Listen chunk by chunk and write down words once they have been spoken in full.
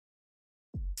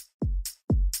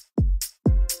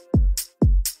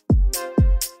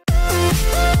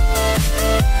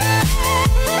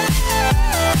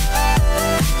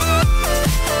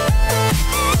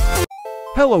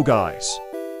Hello guys!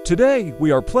 Today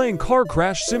we are playing Car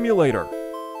Crash Simulator.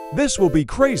 This will be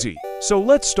crazy, so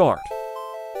let's start.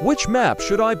 Which map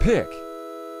should I pick?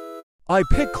 I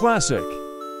pick Classic.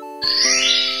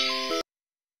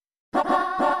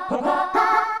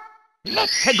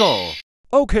 Let's go!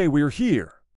 Okay, we're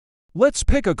here. Let's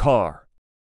pick a car.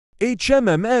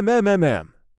 HMMMMMM.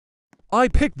 I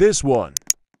picked this one.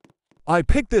 I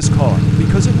picked this car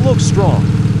because it looks strong.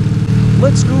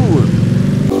 Let's go.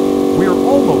 We're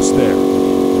almost there.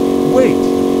 Wait,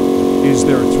 is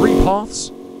there 3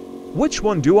 paths? Which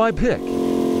one do I pick?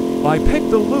 I pick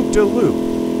the loop-de-loop.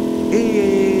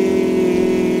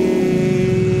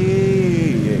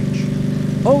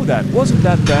 Oh, that wasn't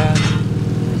that bad.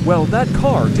 Well, that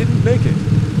car didn't make it.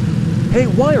 Hey,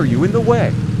 why are you in the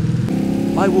way?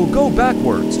 I will go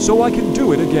backwards so I can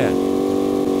do it again.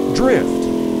 Drift.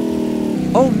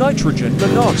 Oh, nitrogen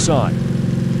monoxide.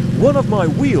 One of my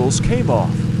wheels came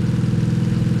off.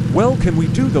 Well, can we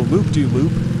do the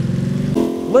loop-de-loop?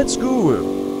 Let's go.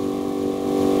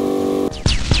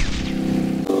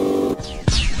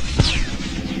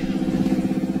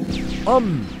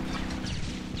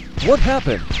 What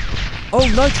happened? Oh,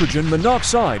 nitrogen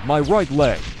monoxide, my right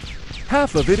leg.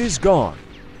 Half of it is gone.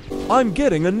 I'm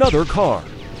getting another car.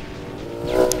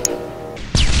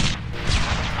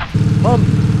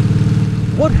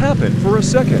 What happened for a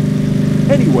second?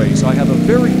 Anyways, I have a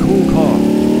very cool car.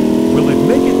 Will it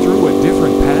make it through a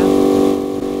different path?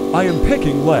 I am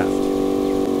picking left.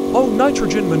 Oh,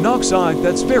 nitrogen monoxide,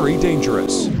 that's very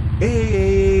dangerous.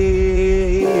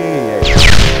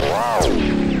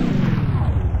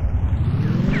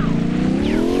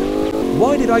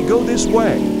 Why did I go this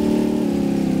way?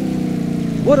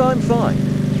 What, I'm fine.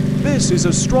 This is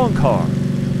a strong car.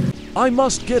 I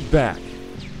must get back.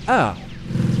 Ow.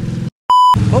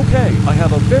 Okay, I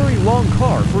have a very long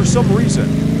car for some reason.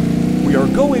 We are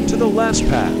going to the last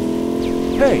path.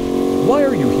 Hey, why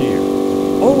are you here?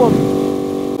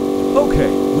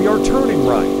 Okay, we are turning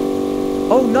right.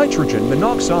 Oh, nitrogen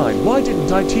monoxide, why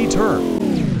didn't I T-turn?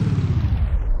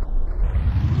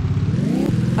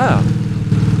 Ah,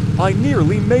 I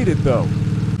nearly made it though.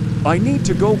 I need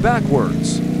to go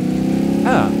backwards.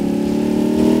 Ah.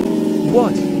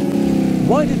 What?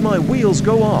 Why did my wheels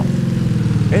go off?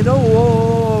 And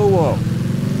oh.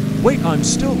 Wait, I'm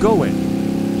still going.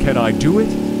 Can I do it?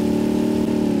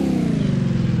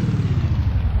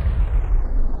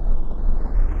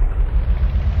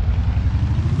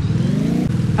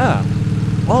 Ah.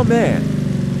 Oh man.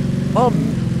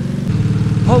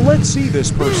 Let's see this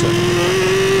person.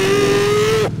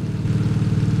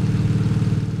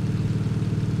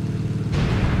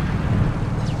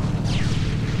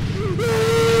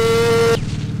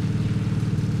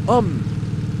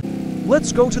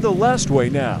 Let's go to the last way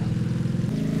now.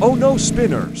 Oh no,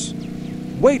 spinners.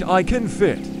 Wait, I can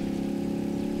fit.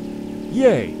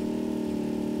 Yay.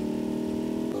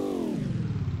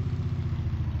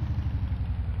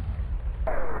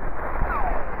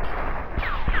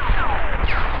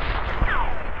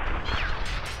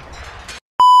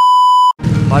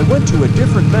 I went to a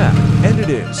different map, and it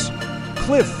is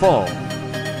Cliff Fall.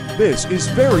 This is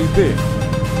very big.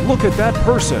 Look at that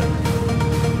person.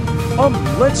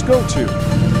 Let's go to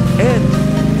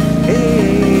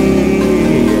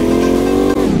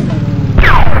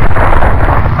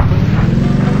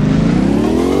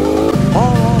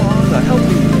help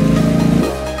me.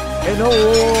 And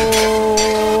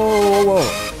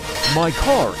my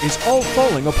car is all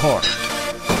falling apart.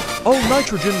 Oh,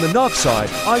 nitrogen monoxide,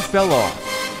 I fell off.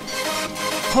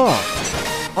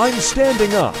 I'm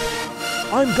standing up.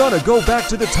 I'm gonna go back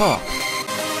to the top.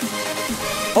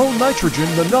 Oh,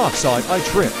 nitrogen monoxide, I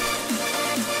tripped.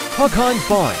 Huck, I'm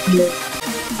fine.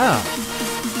 Ow.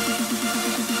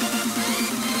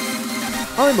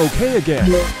 I'm okay again.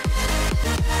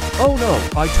 Oh no,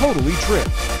 I totally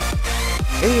tripped.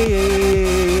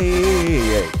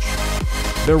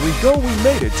 There we go, we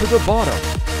made it to the bottom.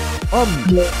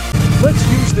 Let's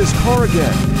use this car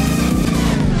again.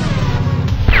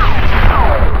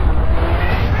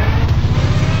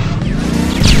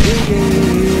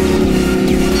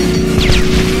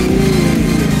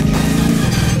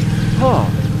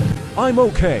 I'm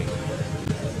okay.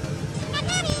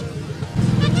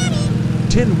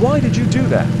 Tin, why did you do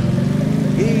that?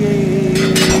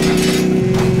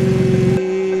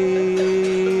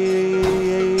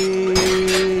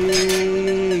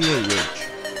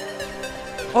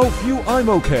 Oh phew, I'm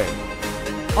okay.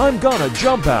 I'm gonna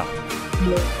jump out.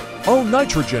 Oh,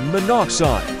 nitrogen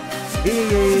monoxide.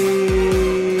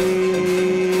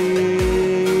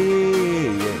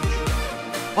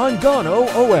 I'm gone,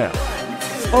 OOL.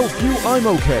 Oh phew, I'm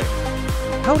okay.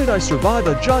 How did I survive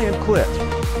a giant cliff?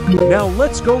 Now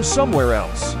let's go somewhere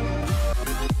else.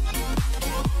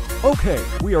 Okay,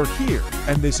 we are here,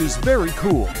 and this is very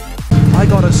cool. I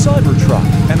got a cyber truck,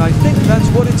 and I think that's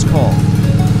what it's called.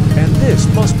 And this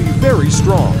must be very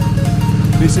strong.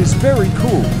 This is very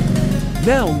cool.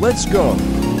 Now let's go.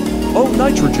 Oh,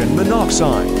 nitrogen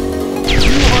monoxide.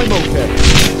 I'm okay.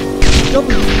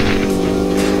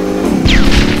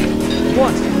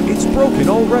 What? It's broken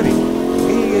already.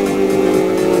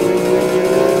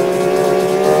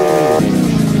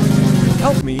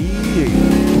 Help me.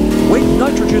 Wait,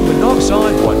 nitrogen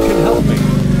monoxide, what can help me?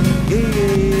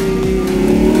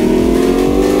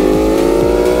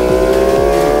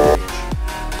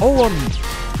 Oh,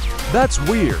 that's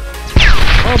weird.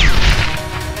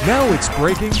 Now it's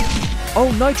breaking.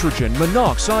 Oh, nitrogen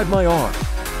monoxide, my arm.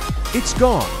 It's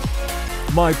gone.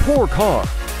 My poor car.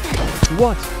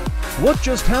 What? What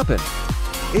just happened?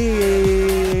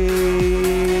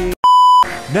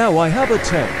 Now I have a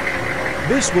tank.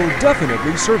 This will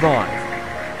definitely survive.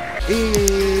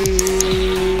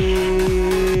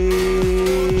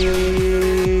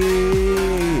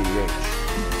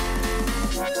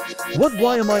 What?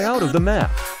 Why am I out of the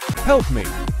map? Help me.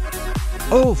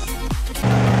 Oh.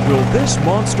 Will this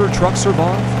monster truck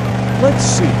survive? Let's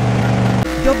see.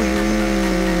 Help me.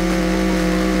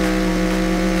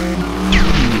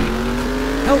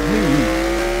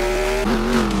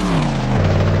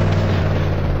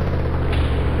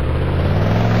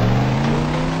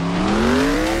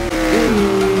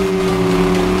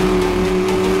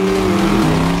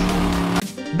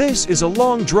 This is a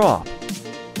long drop.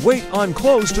 Wait, I'm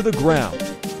close to the ground.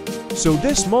 So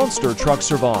this monster truck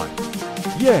survived.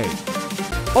 Yay.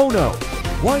 Oh no,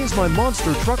 why is my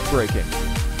monster truck breaking?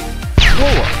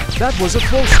 Whoa, that was a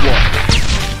close one.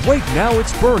 Wait, now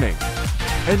it's burning.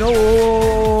 And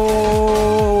oh.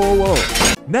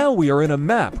 Now we are in a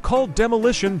map called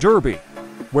Demolition Derby,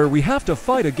 where we have to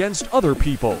fight against other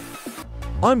people.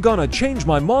 I'm gonna change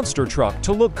my monster truck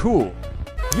to look cool.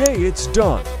 Yay, it's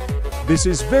done. This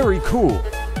is very cool.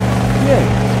 Yay,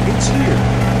 it's here.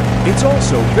 It's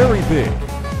also very big.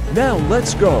 Now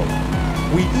let's go.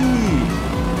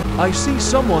 I see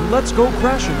someone, let's go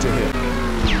crash into him.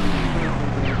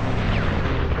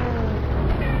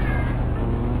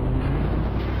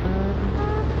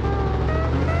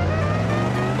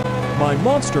 My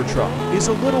monster truck is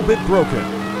a little bit broken,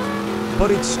 but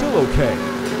it's still okay.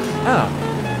 Ow.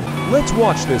 Let's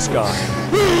watch this guy.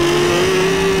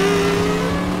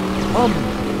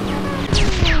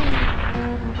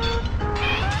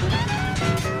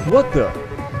 What the?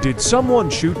 Did someone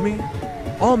shoot me?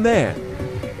 Oh man.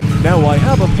 Now I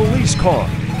have a police car.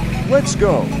 Let's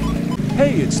go.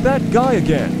 Hey, it's that guy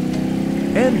again.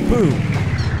 And boom.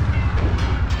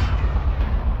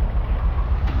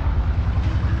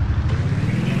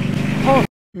 Huh.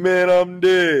 Man, I'm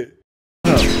dead.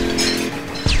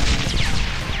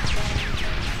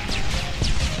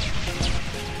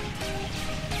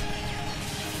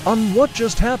 What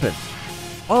just happened?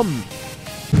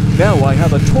 Now I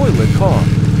have a toilet car.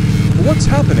 What's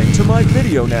happening to my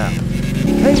video now?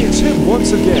 Hey, it's him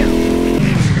once again.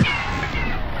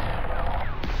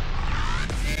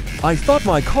 I thought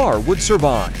my car would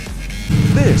survive.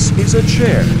 This is a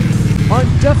chair. I'm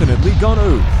definitely gonna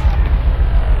oof.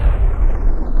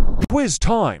 Quiz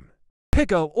time.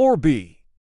 Pick A or B.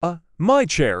 A. My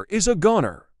chair is a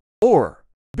goner. Or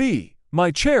B. My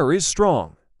chair is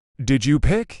strong. Did you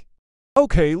pick?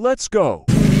 Okay, let's go.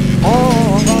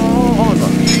 Ow,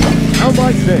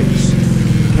 my face.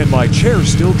 Can my chair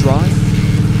still drive?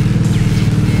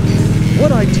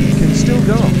 What IT can still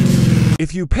go?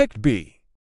 If you picked B,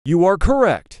 you are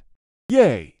correct.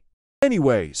 Yay.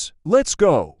 Anyways, let's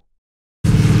go.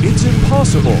 It's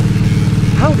impossible.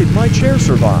 How did my chair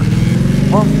survive?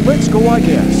 Let's go, I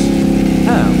guess.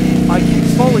 Ow, I keep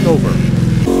falling over.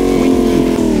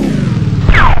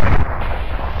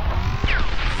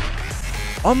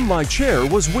 My chair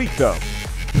was weak though.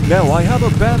 Now I have a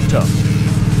bathtub.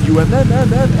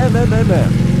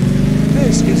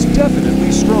 This is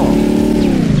definitely strong.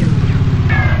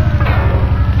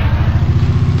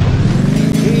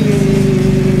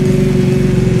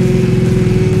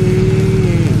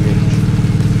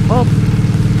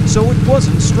 So it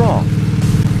wasn't strong.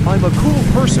 I'm a cool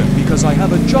person because I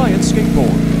have a giant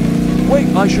skateboard. Wait,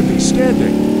 I should be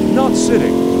standing, not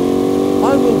sitting.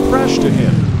 I will crash to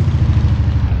him.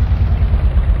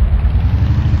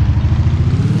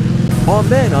 Oh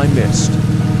man, I missed.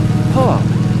 Huh.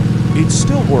 It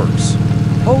still works.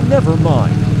 Oh, never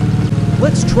mind.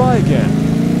 Let's try again.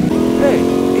 Hey,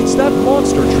 it's that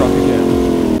monster truck again.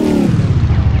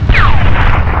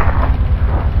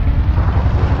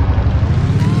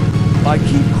 I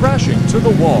keep crashing to the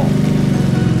wall.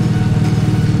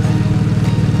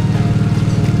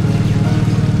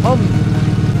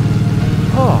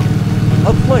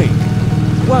 A plane.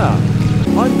 Wow,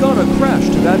 I'm gonna crash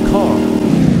to that car.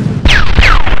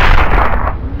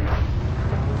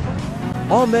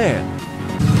 Aw man,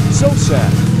 so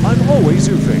sad, I'm always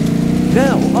oofing.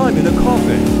 Now I'm in a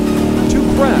coffin, to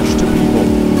crash to people.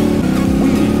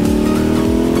 Wee.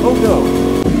 Oh no.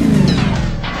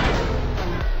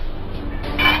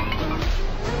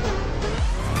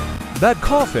 That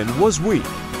coffin was weak.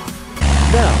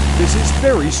 Now, this is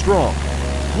very strong.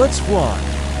 Let's fly.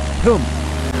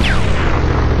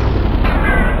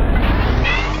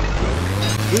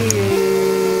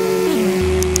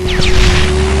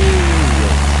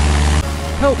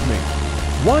 Help me.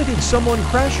 Why did someone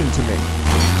crash into me?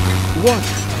 What?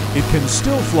 It can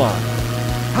still fly.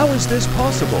 How is this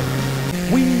possible?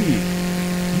 Wee!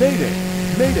 Mayday!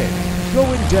 Mayday!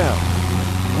 Going down.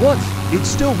 What? It's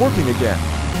still working again.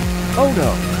 Oh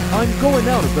no, I'm going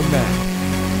out of the map.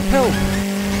 Help!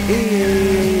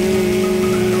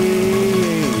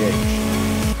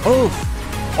 Oof!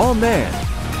 Oh man!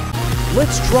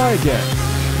 Let's try again.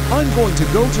 I'm going to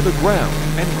go to the ground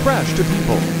and crash to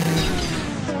people.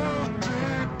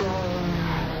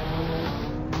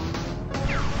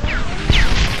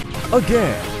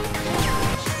 Again.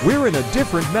 We're in a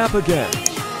different map again.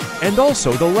 And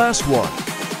also the last one.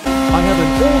 I have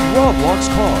an old Roblox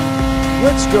car.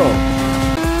 Let's go.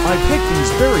 I picked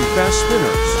these very fast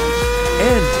spinners.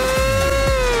 And...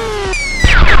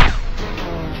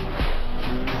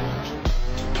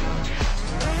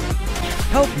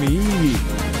 help me.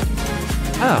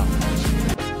 Ow.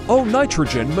 Oh,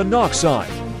 nitrogen monoxide.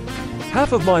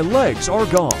 Half of my legs are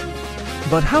gone.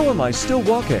 But how am I still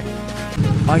walking?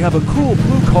 I have a cool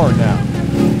blue car now.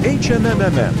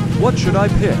 HMMMM. What should I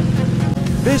pick?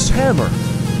 This hammer.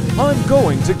 I'm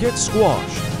going to get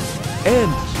squashed.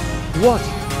 And what?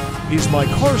 Is my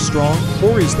car strong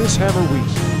or is this hammer weak?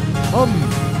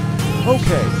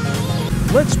 Okay.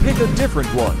 Let's pick a different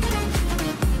one.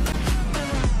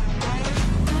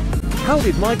 How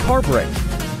did my car break?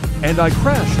 And I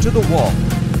crashed to the wall.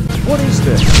 What is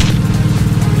this?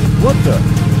 What the?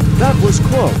 That was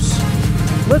close.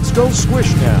 Let's go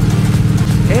squish now.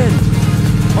 And,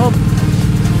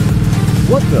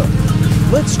 what the?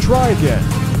 Let's try again.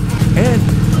 And,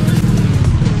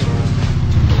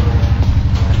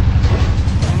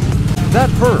 that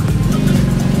hurt.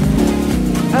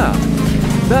 Ah,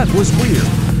 that was weird.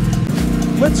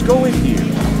 Let's go in here.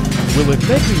 Will it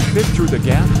make me fit through the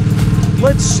gap?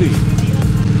 Let's see.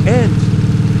 And,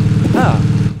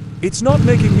 it's not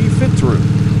making me fit through.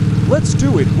 Let's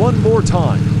do it one more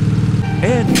time.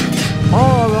 And,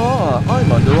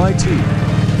 I'm under IT.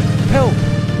 Help!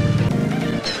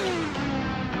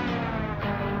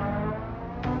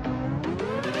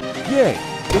 Yay,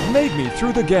 it made me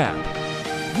through the gap.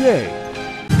 Yay!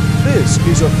 This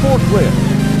is a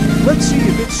forklift. Let's see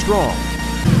if it's strong.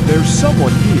 There's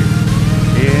someone here.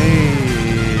 Hey!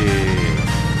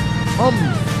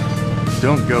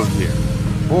 Don't go here,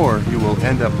 or you will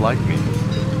end up like me.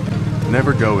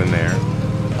 Never go in there.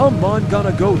 I'm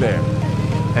gonna go there.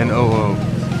 And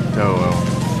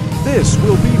This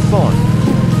will be fun.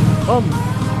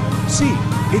 See,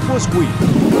 it was weak.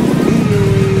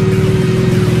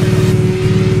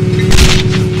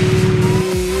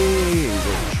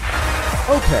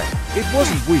 Okay, it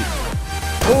wasn't weak.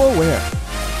 Go away.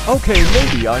 Okay,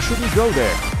 maybe I shouldn't go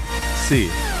there.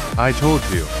 See, I told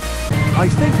you. I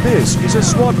think this is a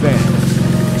SWAT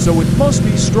van, so it must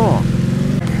be strong.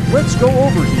 Let's go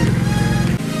over here.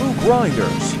 Blue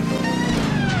grinders.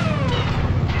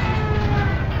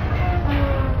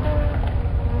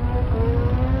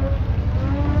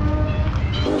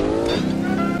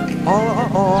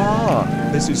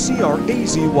 This is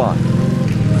CRAZY.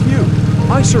 Phew,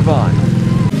 I survived.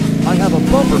 I have a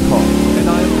bumper car, and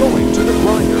I am going to the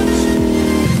grinders.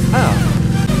 Ow.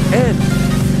 And,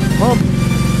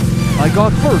 I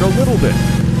got hurt a little bit.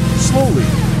 Slowly.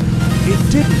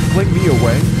 It didn't fling me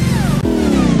away.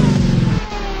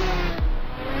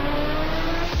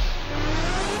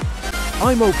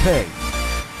 I'm okay.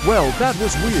 Well, that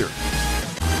was weird.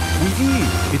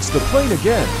 It's the plane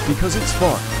again because it's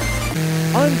fun.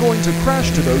 I'm going to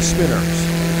crash to those spinners.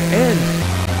 And...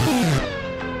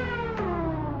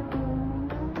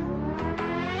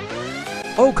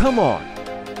 oh, come on.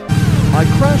 I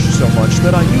crashed so much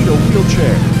that I need a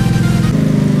wheelchair.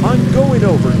 I'm going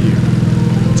over here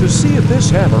to see if this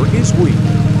hammer is weak.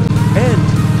 And...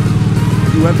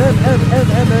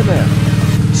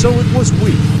 so it was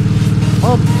weak.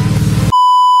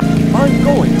 I'm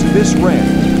going to this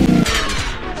ramp.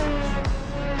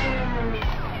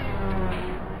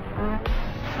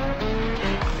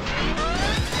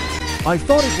 I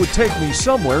thought it would take me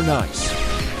somewhere nice.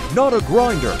 Not a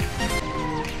grinder.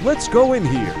 Let's go in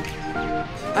here.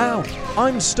 Ow,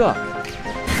 I'm stuck.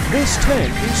 This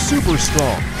tank is super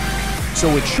strong, so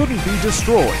it shouldn't be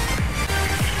destroyed.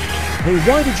 Hey,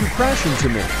 why did you crash into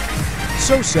me?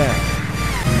 So sad.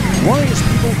 Why is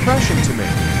people crashing to me?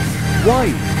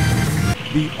 Why?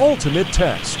 The ultimate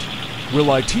test.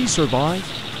 Will IT survive?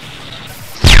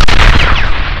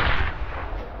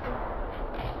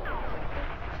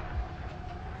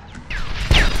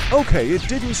 Okay, it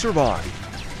didn't survive,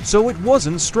 so it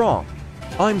wasn't strong.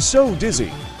 I'm so dizzy.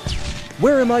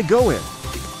 Where am I going?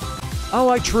 Oh,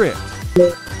 I tripped.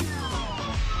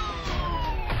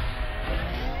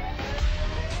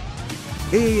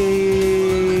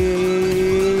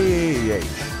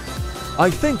 I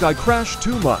think I crashed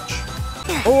too much.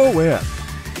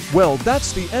 OOF. Well,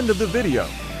 that's the end of the video.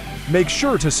 Make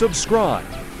sure to subscribe.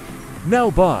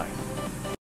 Now bye.